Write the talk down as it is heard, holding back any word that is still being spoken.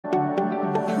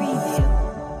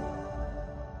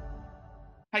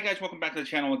Hi guys, welcome back to the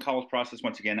channel, The College Process.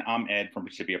 Once again, I'm Ed from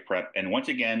Principia Prep. And once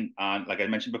again, like I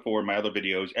mentioned before in my other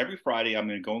videos, every Friday I'm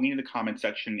going to go into the comment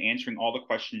section, answering all the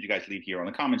questions you guys leave here on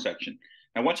the comment section.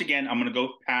 Now, once again, I'm going to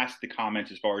go past the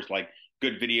comments as far as like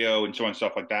good video and so on and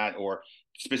stuff like that, or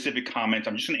specific comments.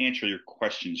 I'm just going to answer your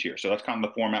questions here. So that's kind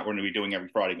of the format we're going to be doing every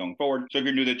Friday going forward. So if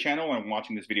you're new to the channel and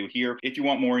watching this video here, if you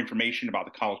want more information about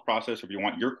the college process, or if you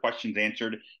want your questions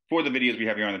answered for the videos we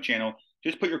have here on the channel,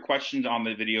 just put your questions on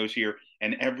the videos here,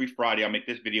 and every Friday I'll make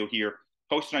this video here,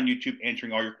 post it on YouTube,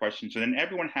 answering all your questions. So then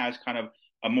everyone has kind of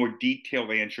a more detailed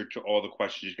answer to all the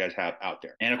questions you guys have out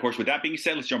there. And of course, with that being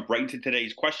said, let's jump right into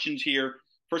today's questions here.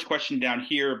 First question down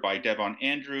here by Devon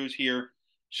Andrews here.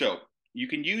 So you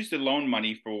can use the loan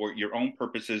money for your own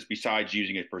purposes besides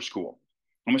using it for school.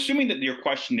 I'm assuming that your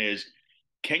question is,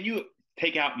 can you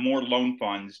take out more loan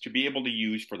funds to be able to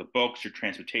use for the books or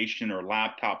transportation or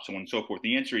laptops, so on and so forth?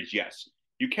 The answer is yes.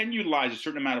 You can utilize a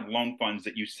certain amount of loan funds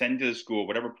that you send to the school,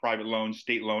 whatever private loan,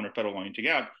 state loan, or federal loan you take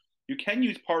out. You can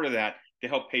use part of that to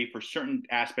help pay for certain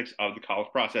aspects of the college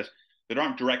process that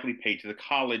aren't directly paid to the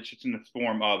college. It's in the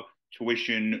form of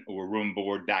tuition or room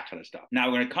board, that kind of stuff.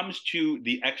 Now, when it comes to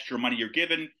the extra money you're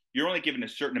given, you're only given a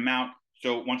certain amount.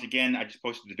 So once again, I just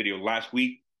posted the video last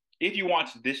week. If you watch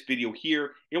this video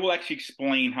here, it will actually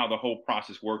explain how the whole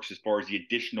process works as far as the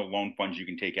additional loan funds you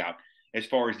can take out, as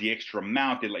far as the extra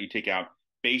amount they let you take out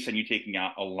based on you taking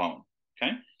out a loan.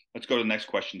 Okay, let's go to the next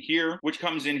question here, which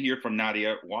comes in here from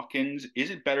Nadia Watkins. Is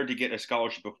it better to get a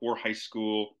scholarship before high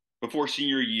school, before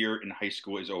senior year in high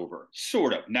school is over?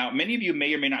 Sort of. Now, many of you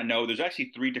may or may not know there's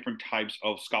actually three different types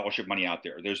of scholarship money out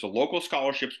there. There's the local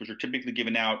scholarships, which are typically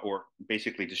given out or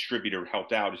basically distributed or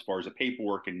helped out as far as the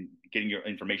paperwork and getting your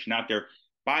information out there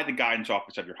by the guidance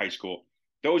office of your high school.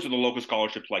 Those are the local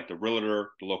scholarships like the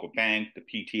Realtor, the local bank, the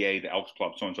PTA, the Elks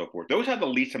Club, so on and so forth. Those have the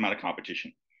least amount of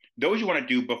competition. Those you want to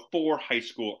do before high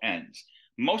school ends.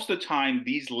 Most of the time,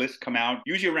 these lists come out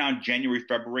usually around January,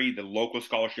 February. The local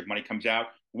scholarship money comes out,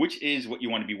 which is what you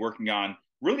want to be working on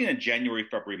really in a January,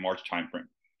 February, March timeframe.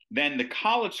 Then the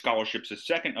college scholarships, the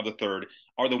second of the third,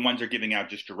 are the ones they're giving out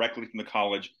just directly from the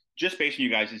college, just based on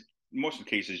you guys, most of the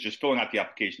cases, just filling out the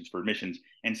applications for admissions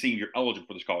and seeing if you're eligible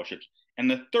for the scholarships. And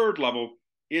the third level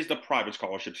is the private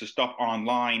scholarships, the stuff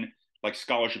online like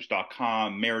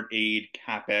scholarships.com, Merit Aid,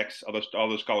 CapEx, all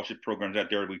those scholarship programs out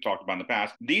there we've talked about in the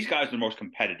past. These guys are the most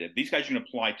competitive. These guys you can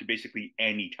apply to basically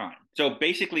any time. So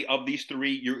basically of these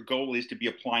three, your goal is to be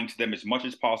applying to them as much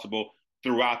as possible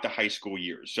throughout the high school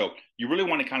years. So you really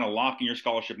want to kind of lock in your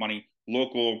scholarship money,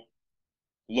 local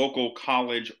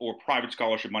college or private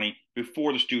scholarship money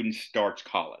before the student starts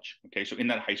college. Okay, so in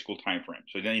that high school time frame.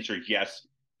 So the answer is yes,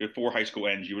 before high school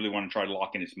ends, you really want to try to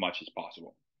lock in as much as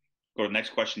possible. Go to the next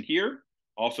question here,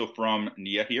 also from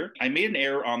Nia here. I made an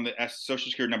error on the social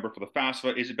security number for the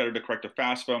FAFSA. Is it better to correct the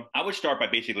FAFSA? I would start by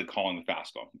basically calling the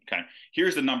FAFSA. Okay,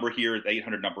 here's the number here, the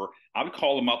 800 number. I would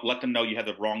call them up, let them know you had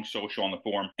the wrong social on the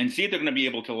form, and see if they're going to be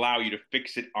able to allow you to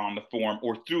fix it on the form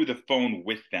or through the phone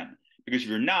with them. Because if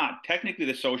you're not, technically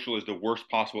the social is the worst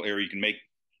possible error you can make,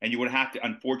 and you would have to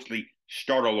unfortunately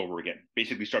start all over again,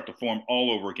 basically start the form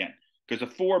all over again. Because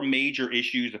the four major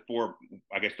issues, the four,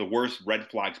 I guess, the worst red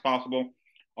flags possible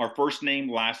are first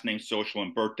name, last name, social,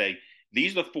 and birthday.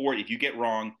 These are the four. If you get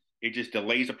wrong, it just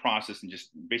delays the process and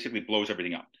just basically blows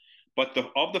everything up. But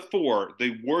of the four,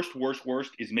 the worst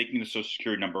is making the social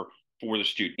security number for the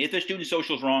student. If the student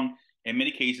social is wrong, in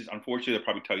many cases, unfortunately, they'll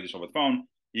probably tell you this over the phone,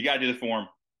 you got to do the form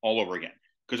all over again.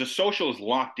 Because the social is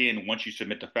locked in once you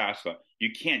submit to FAFSA.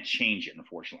 You can't change it,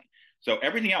 unfortunately. So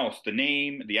everything else, the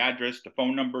name, the address, the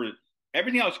phone number,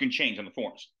 everything else can change on the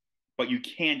forms, but you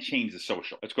can't change the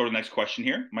social. Let's go to the next question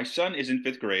here. My son is in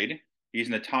 5th grade. He's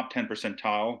in the top 10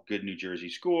 percentile, good New Jersey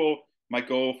school. My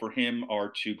goal for him are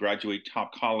to graduate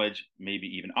top college, maybe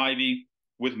even Ivy,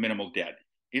 with minimal debt.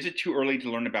 Is it too early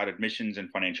to learn about admissions and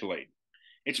financial aid?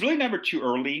 It's really never too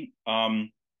early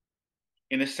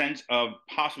in the sense of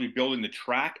possibly building the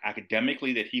track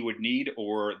academically that he would need,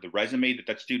 or the resume that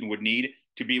that student would need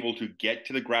to be able to get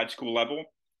to the grad school level.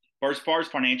 But as far as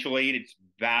financial aid, it's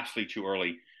vastly too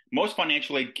early. Most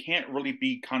financial aid can't really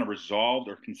be kind of resolved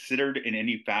or considered in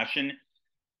any fashion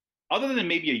other than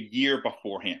maybe a year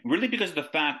beforehand, really because of the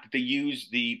fact that they use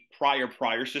the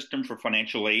prior system for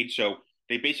financial aid. So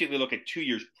they basically look at 2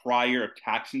 years prior of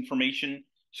tax information.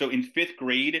 So in 5th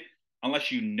grade,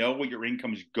 unless you know what your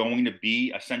income is going to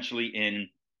be essentially in,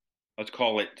 let's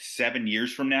call it 7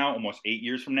 years from now, almost 8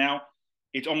 years from now,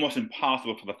 it's almost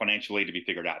impossible for the financial aid to be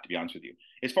figured out, to be honest with you.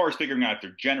 As far as figuring out if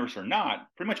they're generous or not,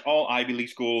 pretty much all Ivy League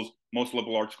schools, most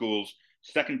liberal arts schools,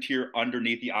 second tier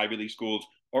underneath the Ivy League schools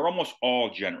are almost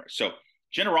all generous. So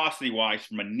Generosity-wise,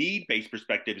 from a need-based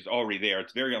perspective, is already there.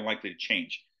 It's very unlikely to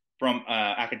change. From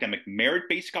academic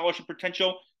merit-based scholarship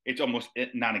potential, it's almost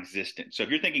non-existent. So if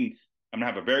you're thinking, I'm going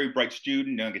to have a very bright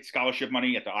student, and get scholarship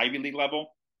money at the Ivy League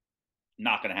level,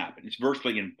 not going to happen. It's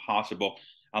virtually impossible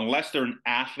unless they're an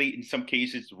athlete. In some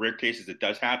cases, rare cases, it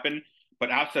does happen.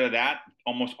 But outside of that,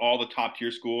 almost all the top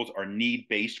tier schools are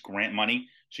need-based grant money.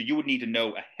 So you would need to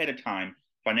know ahead of time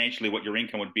financially what your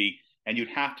income would be, and you'd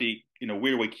have to, in a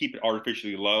weird way, keep it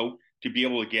artificially low to be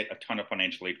able to get a ton of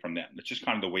financial aid from them. That's just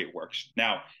kind of the way it works.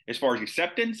 Now, as far as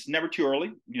acceptance, never too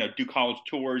early. Do college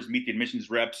tours, meet the admissions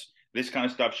reps, this kind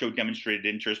of stuff, show demonstrated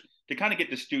interest to kind of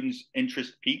get the students'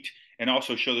 interest peaked, and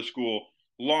also show the school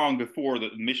long before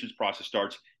the admissions process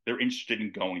starts, they're interested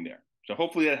in going there. So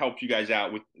hopefully that helps you guys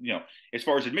out with, as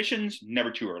far as admissions,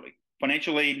 never too early.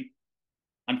 Financial aid,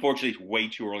 unfortunately, it's way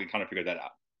too early to kind of figure that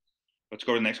out. Let's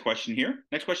go to the next question here.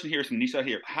 Next question here is from Nisa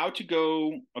here. How to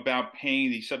go about paying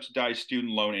the subsidized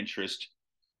student loan interest.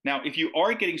 Now, if you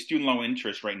are getting student loan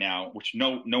interest right now, which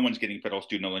no one's getting federal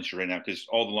student loan interest right now because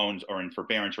all the loans are in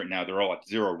forbearance right now. They're all at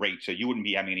zero rate, so you wouldn't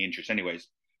be having any interest anyways.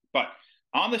 But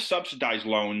on the subsidized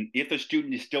loan, if the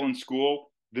student is still in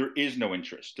school, there is no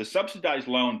interest. The subsidized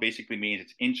loan basically means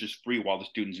it's interest-free while the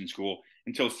student's in school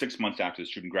until 6 months after the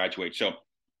student graduates. So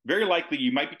very likely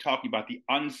you might be talking about the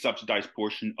unsubsidized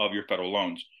portion of your federal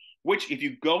loans, which if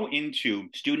you go into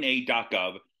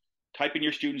studentaid.gov, type in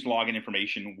your student's login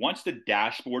information, once the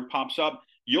dashboard pops up,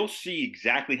 you'll see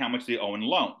exactly how much they owe in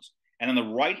loans. And on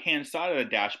the right-hand side of the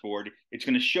dashboard, it's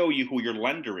going to show you who your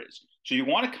lender is. So you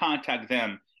want to contact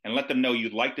them and let them know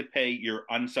you'd like to pay your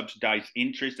unsubsidized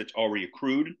interest that's already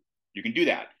accrued. You can do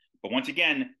that. But once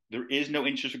again, there is no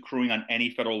interest accruing on any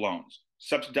federal loans,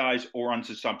 subsidized or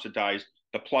unsubsidized,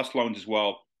 the plus loans as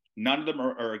well. None of them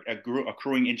are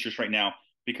accruing interest right now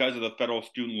because of the federal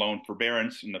student loan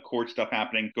forbearance and the court stuff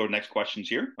happening. Go to next questions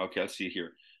here. Okay, let's see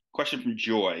here. Question from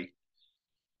Joy.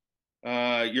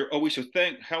 You're always so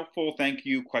helpful. Thank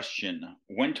you. Question.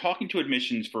 When talking to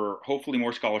admissions for hopefully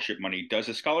more scholarship money, does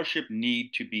a scholarship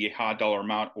need to be a high dollar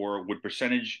amount, or would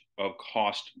percentage of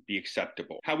cost be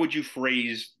acceptable? How would you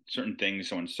phrase certain things,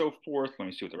 so on and so forth? Let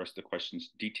me see what the rest of the questions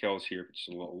details here. It's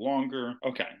a little longer.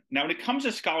 Okay. Now, when it comes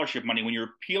to scholarship money, when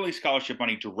you're appealing scholarship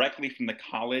money directly from the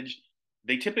college,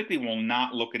 they typically will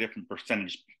not look at it from a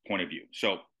percentage point of view.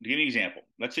 So to give you an example,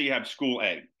 let's say you have school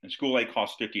A, and school A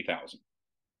costs $50,000.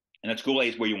 And that school A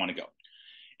is where you want to go.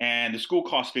 And the school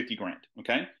costs 50 grand,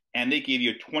 okay? And they give you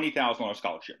a $20,000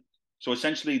 scholarship. So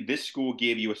essentially, this school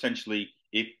gave you essentially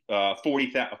a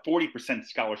 40%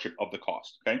 scholarship of the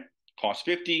cost, okay? Cost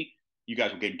 50, you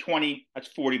guys will gain 20, that's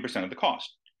 40% of the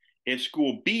cost. If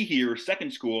school B here,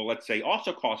 second school, let's say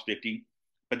also cost 50,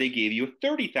 but they gave you a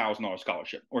 $30,000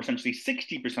 scholarship, or essentially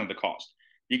 60% of the cost.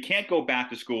 You can't go back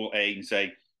to school A and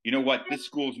say, you know what, this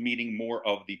school's meeting more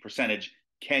of the percentage.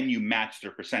 Can you match their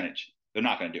percentage? They're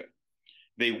not going to do it.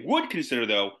 They would consider,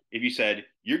 though, if you said,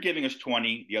 you're giving us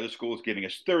 20, the other school is giving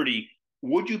us 30,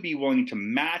 would you be willing to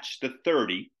match the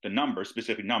 30, the number,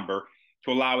 specific number,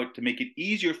 to allow it to make it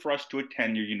easier for us to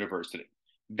attend your university?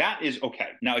 That is okay.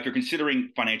 Now, if you're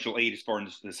considering financial aid as far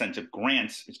as the sense of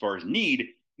grants, as far as need,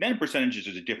 then percentages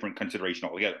is a different consideration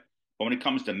altogether. But when it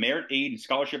comes to merit aid and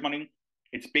scholarship money,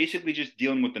 it's basically just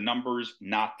dealing with the numbers,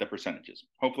 not the percentages.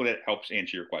 Hopefully that helps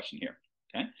answer your question here.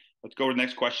 Okay, let's go to the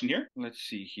next question here. Let's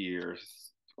see here.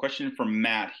 Question from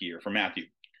Matt here, from Matthew.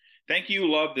 Thank you.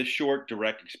 Love the short,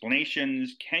 direct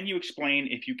explanations. Can you explain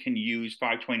if you can use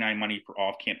 529 money for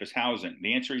off-campus housing?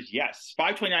 The answer is yes.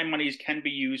 529 monies can be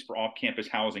used for off-campus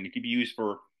housing. It can be used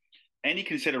for any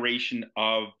consideration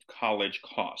of college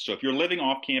costs. So if you're living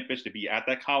off campus to be at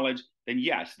that college, then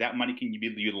yes, that money can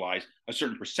be utilized. A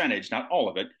certain percentage, not all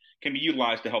of it, can be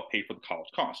utilized to help pay for the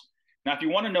college cost. Now, if you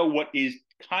want to know what is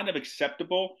kind of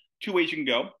acceptable, two ways you can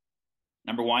go.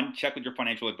 Number one, check with your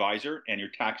financial advisor and your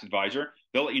tax advisor.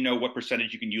 They'll let you know what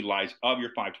percentage you can utilize of your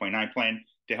 529 plan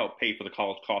to help pay for the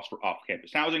college costs for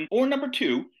off-campus housing. Or number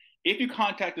two, if you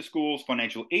contact the school's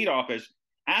financial aid office,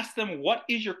 ask them what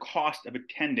is your cost of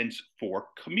attendance for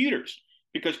commuters,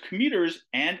 because commuters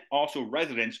and also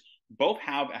residents both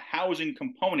have a housing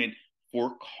component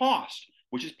for cost,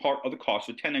 which is part of the cost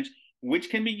of attendance,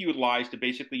 which can be utilized to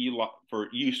basically for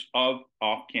use of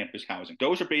off-campus housing.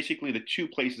 Those are basically the two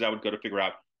places I would go to figure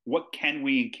out what can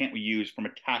we and can't we use from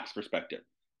a tax perspective.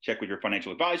 Check with your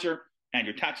financial advisor and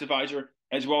your tax advisor,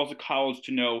 as well as the college,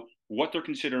 to know what they're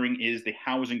considering is the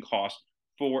housing cost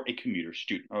for a commuter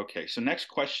student. Okay, so next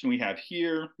question we have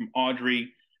here from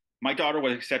Audrey. My daughter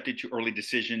was accepted to early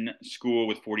decision school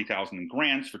with $40,000 in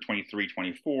grants for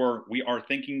 23-24. We are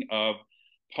thinking of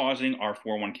pausing our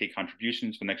 401k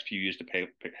contributions for the next few years to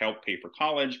help pay for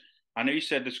college. I know you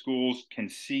said the schools can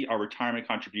see our retirement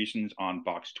contributions on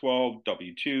box 12,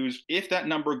 W-2s. If that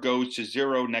number goes to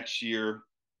zero next year,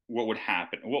 what would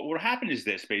happen? What would happen is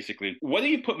this, basically. Whether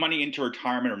you put money into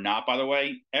retirement or not, by the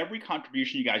way, every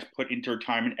contribution you guys put into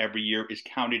retirement every year is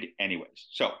counted anyways.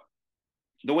 So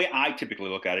the way I typically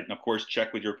look at it, and of course,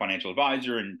 check with your financial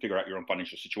advisor and figure out your own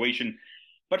financial situation.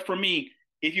 But for me,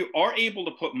 if you are able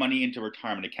to put money into a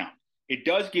retirement account, it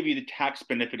does give you the tax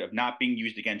benefit of not being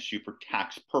used against you for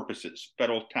tax purposes,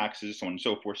 federal taxes, so on and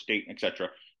so forth, state, etc.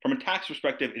 From a tax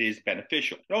perspective, it is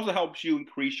beneficial. It also helps you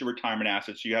increase your retirement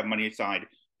assets so you have money aside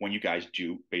when you guys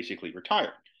do basically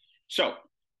retire. So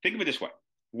think of it this way.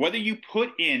 Whether you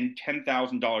put in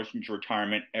 $10,000 into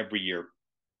retirement every year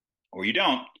or you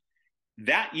don't,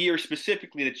 that year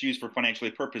specifically that's used for financial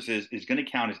aid purposes is going to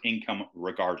count as income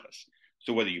regardless.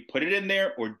 So whether you put it in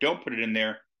there or don't put it in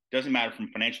there, doesn't matter from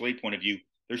a financial aid point of view.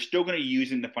 They're still going to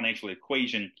use it in the financial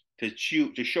equation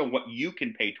to show what you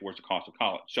can pay towards the cost of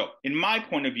college. So in my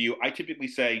point of view, I typically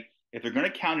say if they're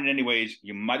going to count it anyways,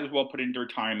 you might as well put it into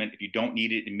retirement if you don't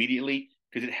need it immediately,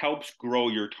 because it helps grow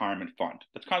your retirement fund.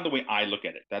 That's kind of the way I look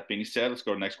at it. That being said, let's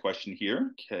go to the next question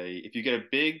here. Okay, if you get a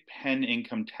big Penn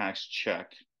income tax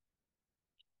check,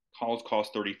 college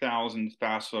costs $30,000.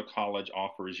 FAFSA college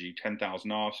offers you $10,000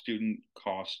 off. Student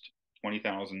cost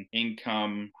 $20,000.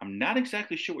 Income. I'm not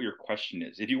exactly sure what your question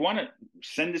is. If you want to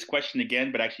send this question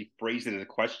again, but actually phrase it as a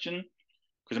question,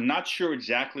 because I'm not sure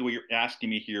exactly what you're asking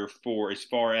me here for as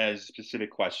far as a specific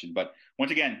question. But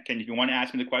once again, Ken, if you want to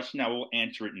ask me the question, I will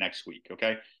answer it next week,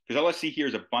 okay? Because all I see here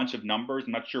is a bunch of numbers.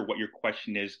 I'm not sure what your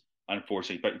question is,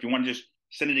 unfortunately. But if you want to just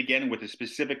send it again with a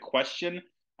specific question,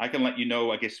 I can let you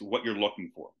know, I guess, what you're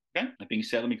looking for. Okay. That being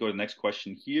said, let me go to the next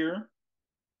question here.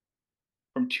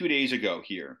 From 2 days ago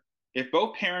here. If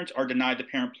both parents are denied the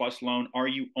Parent Plus loan, are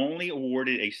you only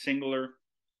awarded a singular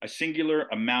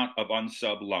amount of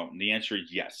unsub loan? The answer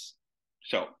is yes.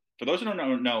 So for those who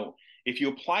don't know, if you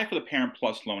apply for the Parent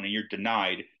Plus loan and you're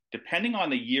denied, depending on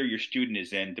the year your student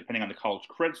is in, depending on the college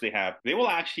credits they have, they will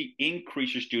actually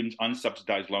increase your student's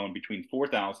unsubsidized loan between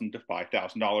 $4,000 to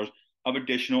 $5,000 of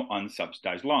additional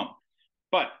unsubsidized loan.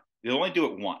 But they'll only do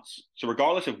it once. So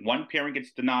regardless if one parent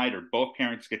gets denied or both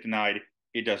parents get denied,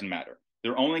 it doesn't matter.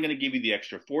 They're only going to give you the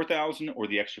extra $4,000 or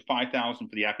the extra $5,000 for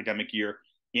the academic year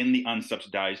in the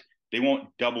unsubsidized. They won't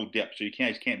double dip. So you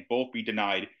can't both be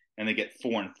denied and they get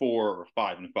 4 and 4 or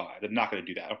 5 and 5. They're not going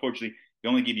to do that. Unfortunately, they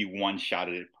only give you one shot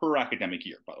at it per academic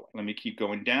year, by the way. Let me keep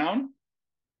going down.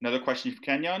 Another question for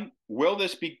Kenyon. Will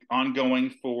this be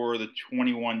ongoing for the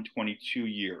 21-22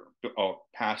 year? Oh,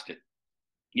 past it.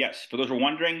 Yes, for those who are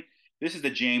wondering, this is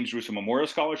the James Russo Memorial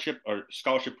Scholarship or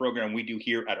scholarship program we do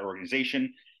here at our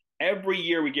organization. Every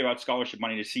year we give out scholarship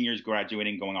money to seniors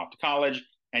graduating, going off to college.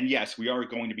 And yes, we are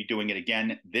going to be doing it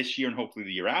again this year and hopefully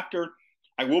the year after.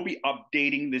 I will be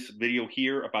updating this video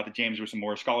here about the James Russo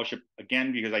Memorial Scholarship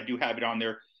again, because I do have it on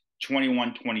there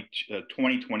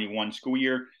 2021 school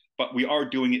year, but we are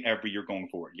doing it every year going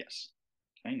forward, yes.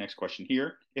 Okay, next question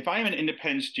here. If I am an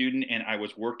independent student and I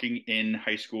was working in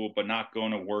high school but not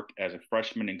going to work as a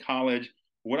freshman in college,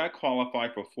 would I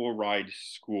qualify for full ride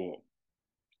school?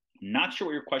 Not sure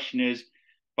what your question is,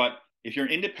 but if you're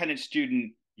an independent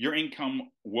student, your income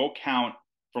will count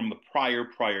from the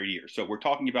prior year. So we're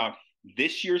talking about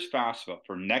this year's FAFSA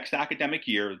for next academic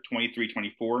year,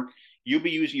 23-24, you'll be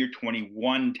using your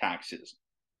 21 taxes.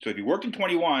 So if you worked in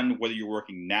 21, whether you're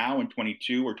working now in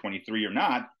 22 or 23 or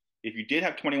not, if you did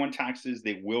have 21 taxes,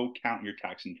 they will count your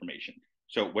tax information.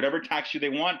 So whatever tax year they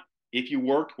want, if you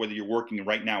worked, whether you're working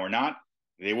right now or not,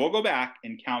 they will go back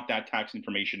and count that tax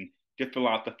information to fill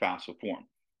out the FAFSA form.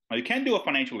 Now, you can do a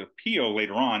financial appeal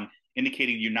later on,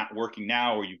 indicating you're not working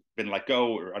now or you've been let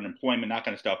go or unemployment, that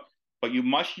kind of stuff. But you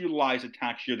must utilize the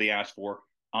tax year they ask for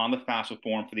on the FAFSA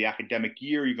form for the academic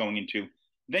year you're going into.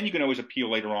 Then you can always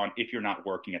appeal later on if you're not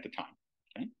working at the time.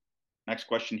 Okay. Next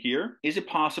question here. Is it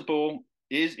possible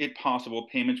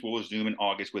payments will resume in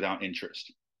August without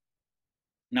interest?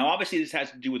 Now, obviously, this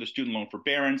has to do with the student loan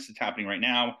forbearance that's happening right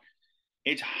now.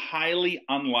 It's highly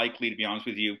unlikely, to be honest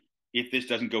with you, if this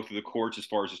doesn't go through the courts as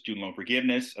far as the student loan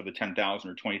forgiveness of the $10,000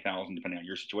 or $20,000, depending on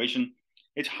your situation.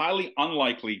 It's highly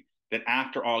unlikely that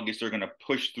after August, they're going to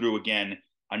push through again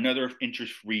another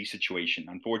interest-free situation.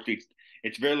 Unfortunately,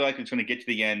 it's very likely it's going to get to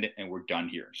the end and we're done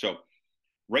here. So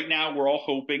right now, we're all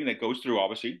hoping that goes through,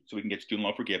 obviously, so we can get student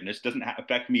loan forgiveness. Doesn't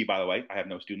affect me, by the way. I have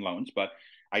no student loans, but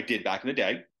I did back in the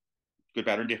day. Good,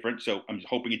 bad, or different. So I'm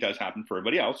hoping it does happen for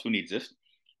everybody else who needs this.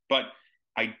 But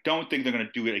I don't think they're going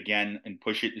to do it again and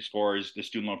push it as far as the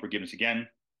student loan forgiveness again.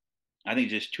 I think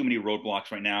there's too many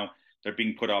roadblocks right now. They're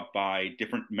being put up by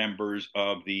different members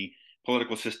of the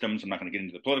political systems. I'm not going to get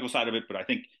into the political side of it, but I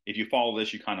think if you follow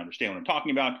this, you kind of understand what I'm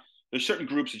talking about. There's certain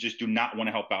groups that just do not want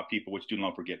to help out people with student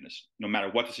loan forgiveness, no matter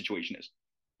what the situation is,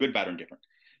 good, bad, or indifferent.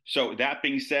 So that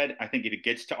being said, I think if it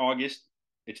gets to August,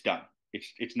 it's done.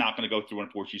 It's not going to go through,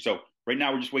 unfortunately. So right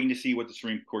now, we're just waiting to see what the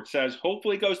Supreme Court says.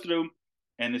 Hopefully, it goes through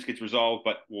and this gets resolved.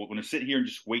 But we're going to sit here and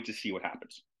just wait to see what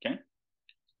happens. Okay.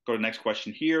 Go to the next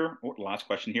question here, or the last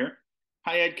question here.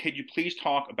 Hi, Ed. Could you please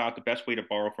talk about the best way to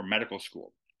borrow for medical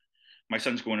school? My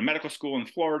son's going to medical school in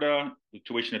Florida, the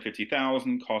tuition of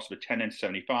 $50,000, cost of attendance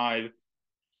 $75,000.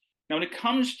 Now, when it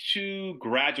comes to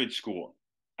graduate school,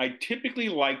 I typically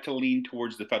like to lean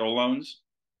towards the federal loans.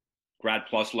 Grad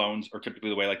Plus loans are typically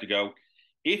the way I like to go.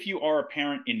 If you are a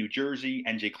parent in New Jersey,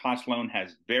 NJ Class Loan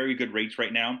has very good rates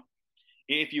right now.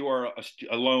 If you are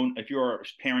if you are a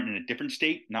parent in a different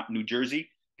state, not New Jersey,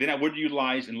 then I would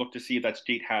utilize and look to see if that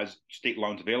state has state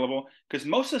loans available, because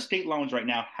most of the state loans right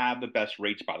now have the best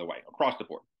rates, by the way, across the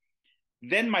board.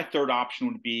 Then my third option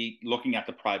would be looking at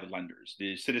the private lenders,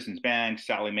 the Citizens Bank,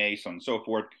 Sallie Mae, so on and so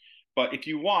forth. But if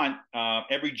you want,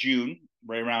 every June,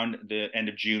 right around the end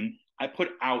of June, I put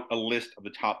out a list of the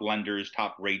top lenders,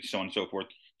 top rates, so on and so forth.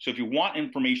 So if you want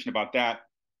information about that,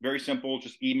 very simple,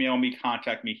 just email me,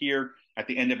 contact me here. At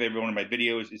the end of every one of my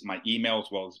videos is my email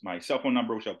as well as my cell phone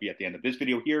number, which will be at the end of this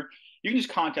video here. You can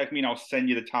just contact me and I'll send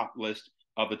you the top list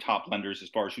of the top lenders as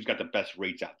far as who's got the best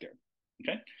rates out there.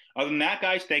 Okay. Other than that,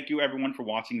 guys, thank you everyone for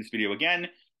watching this video again.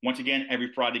 Once again,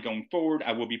 every Friday going forward,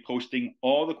 I will be posting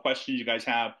all the questions you guys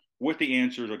have with the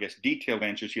answers, or I guess detailed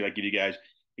answers here I give you guys,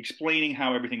 explaining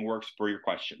how everything works for your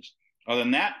questions. Other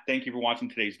than that, thank you for watching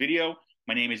today's video.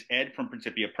 My name is Ed from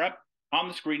Principia Prep. On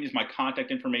the screen is my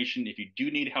contact information. If you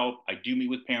do need help, I do meet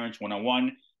with parents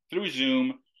one-on-one through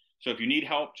Zoom. So if you need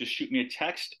help, just shoot me a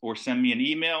text or send me an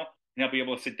email, and I'll be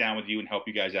able to sit down with you and help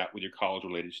you guys out with your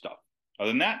college-related stuff.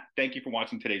 Other than that, thank you for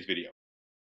watching today's video.